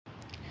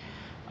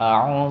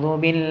أعوذ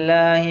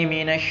بالله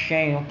من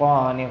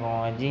الشيطان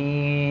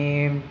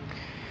الرجيم.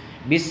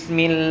 بسم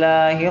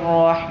الله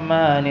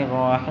الرحمن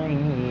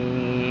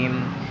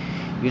الرحيم.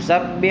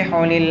 يسبح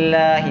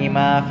لله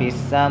ما في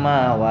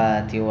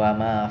السماوات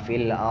وما في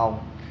الأرض،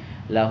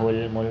 له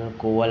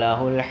الملك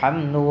وله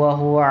الحمد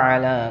وهو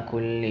على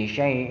كل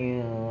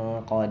شيء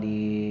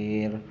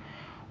قدير.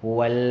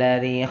 هو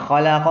الذي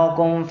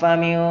خلقكم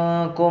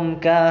فمنكم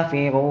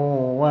كافر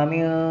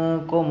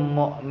ومنكم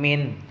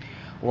مؤمن،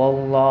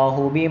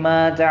 والله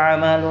بما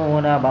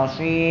تعملون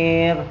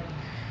بصير.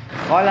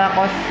 خلق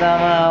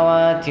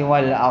السماوات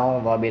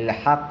والأرض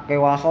بالحق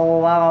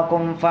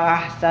وصوركم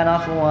فأحسن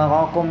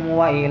صوركم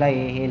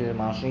وإليه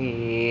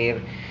المصير.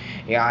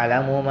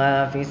 يعلم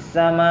ما في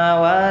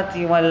السماوات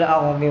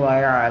والأرض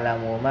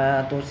ويعلم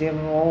ما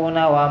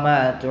تسرون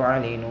وما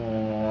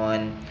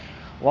تعلنون،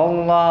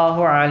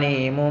 والله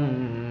عليم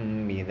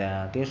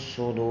بذات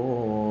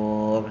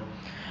الصدور.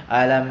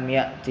 ألم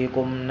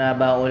يأتكم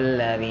نبأ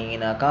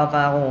الذين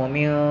كفروا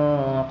من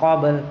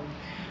قبل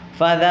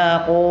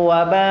فذاقوا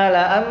وبال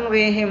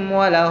أمرهم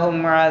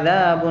ولهم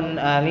عذاب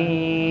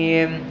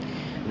أليم.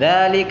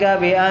 ذلك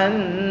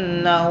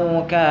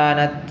بأنه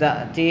كانت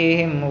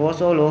تأتيهم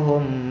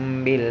رسلهم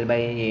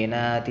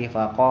بالبينات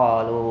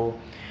فقالوا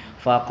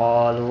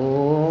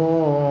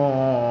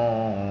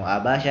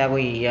أبشر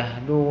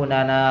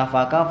يهدوننا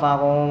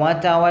فكفروا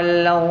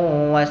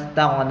وتولوا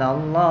واستغنى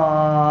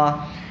الله،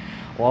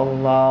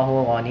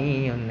 والله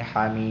غني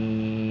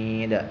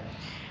حميد.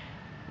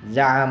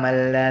 زعم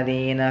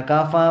الذين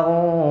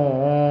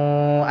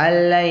كفروا أن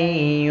لن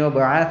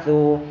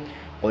يبعثوا،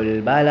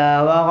 قل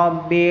بلى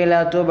وربي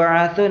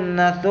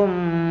لتبعثن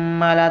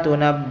ثم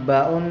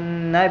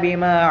لتنبؤن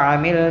بما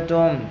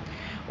عملتم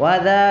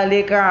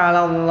وذلك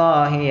على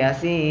الله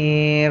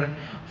يسير.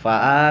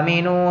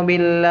 فآمنوا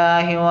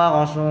بالله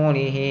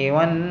ورسوله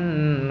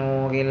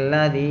والنور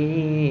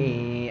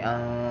الذي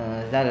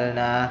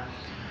أنزلنا،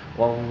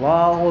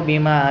 والله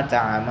بما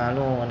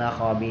تعملون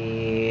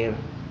خبير.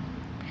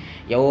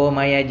 يوم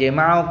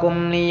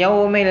يجمعكم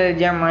ليوم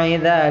الجمع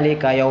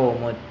ذلك يوم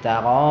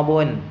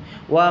التغابن،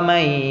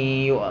 ومن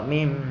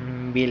يؤمن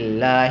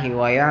بالله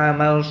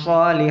ويعمل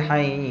صالحا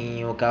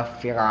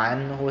يكفر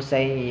عنه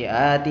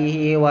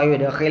سيئاته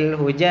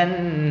ويدخله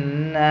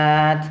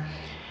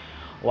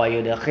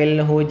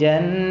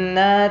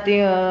جنات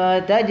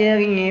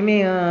تجري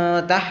من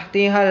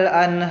تحتها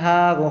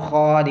الأنهار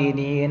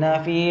خالدين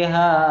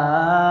فيها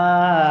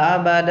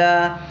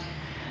أبدا،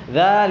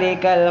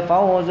 ذلك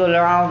الفوز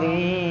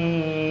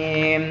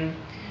العظيم.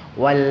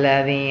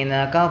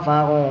 والذين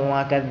كفروا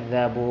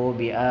وكذبوا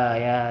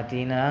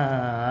بآياتنا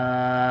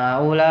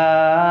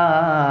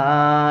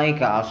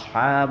أولئك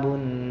أصحاب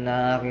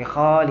النار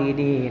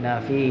خالدين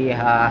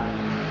فيها،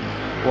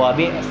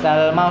 وبئس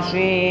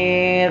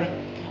المصير.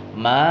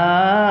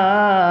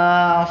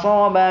 ما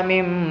أصاب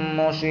من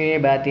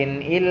مصيبة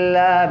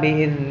إلا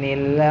بإذن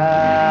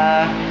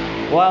الله،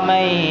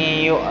 ومن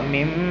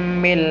يؤمن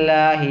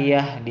بالله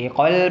يهد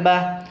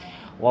قلبه،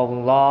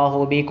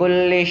 والله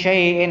بكل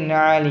شيء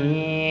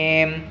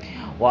عليم.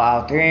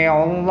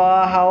 وأطيعوا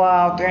الله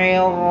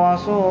وأطيعوا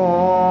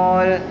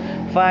الرسول،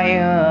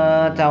 فإن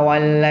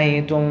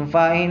توليتم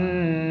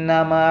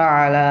فإنما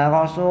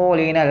على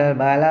رسولنا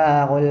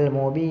البلاغ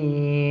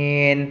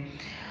المبين.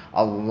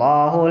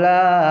 الله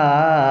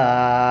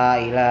لا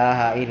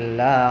إله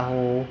إلا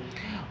هو،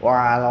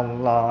 وعلى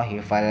الله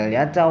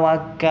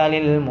فليتوكل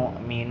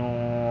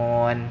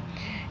المؤمنون.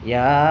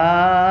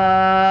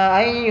 يا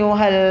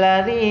أيها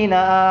الذين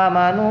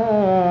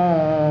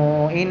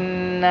آمنوا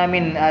إن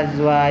من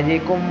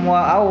أزواجكم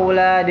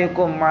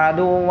وأولادكم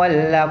عدوا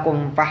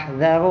لكم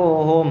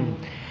فاحذروهم،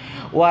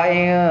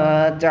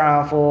 وإن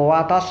تعفوا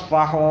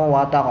وتصفحوا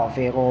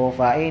وتغفروا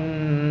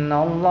فإن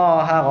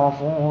الله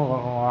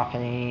غفور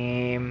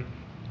رحيم.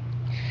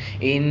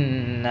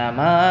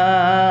 إنما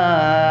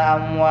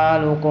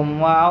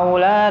أموالكم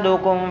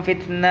وأولادكم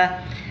فتنة،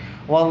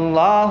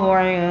 والله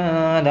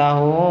عنده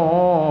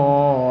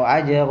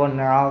أجر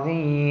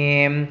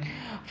عظيم.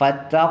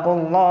 فاتقوا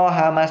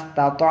الله ما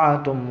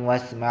استطعتم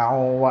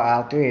واسمعوا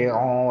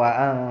وأطيعوا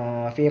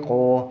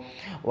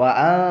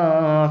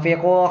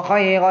وأنفقوا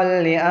خيرا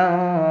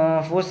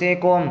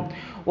لأنفسكم،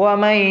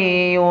 ومن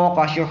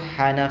يوق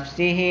شح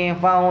نفسه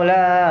فأولئك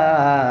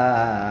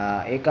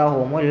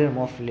هم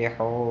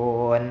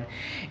المفلحون.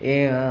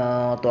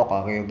 إن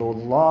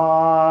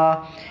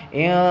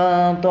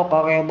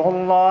تقرضوا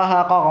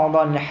الله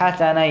قرضا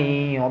حسنا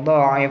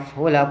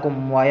يضاعفه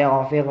لكم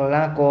ويغفر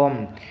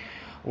لكم،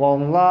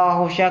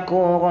 والله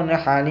شكور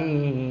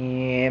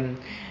حليم.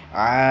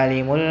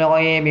 عالم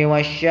الغيب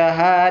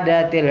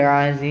والشهادة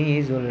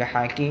العزيز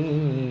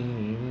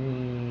الحكيم.